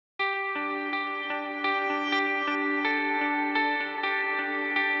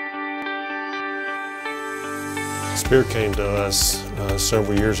Spear came to us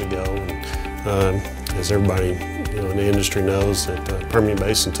several years ago, and as everybody in the industry knows, that the Permian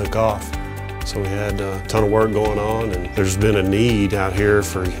Basin took off. So we had a ton of work going on, and there's been a need out here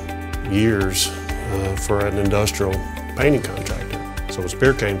for years for an industrial painting contractor. So when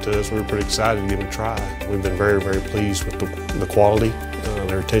Spear came to us, we were pretty excited to give it a try. We've been very, very pleased with the quality,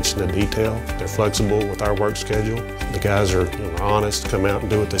 their attention to detail. They're flexible with our work schedule. The guys are honest, come out and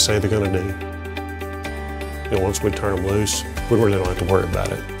do what they say they're going to do. Once we turn them loose, we really don't have to worry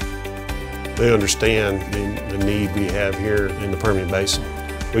about it. They understand the need we have here in the Permian Basin.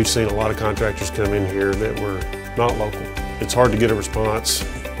 We've seen a lot of contractors come in here that were not local. It's hard to get a response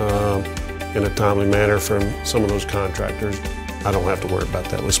in a timely manner from some of those contractors. I don't have to worry about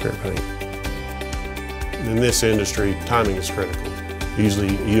that with Spear Paint. In this industry, timing is critical.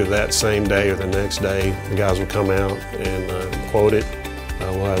 Usually either that same day or the next day, the guys will come out and quote it.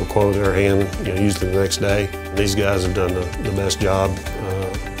 We'll have a quote in our hand, usually the next day. These guys have done the best job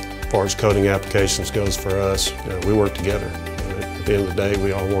as far as coding applications goes for us. We work together. At the end of the day,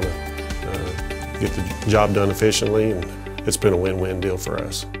 we all want to get the job done efficiently, and it's been a win-win deal for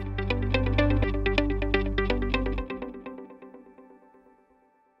us.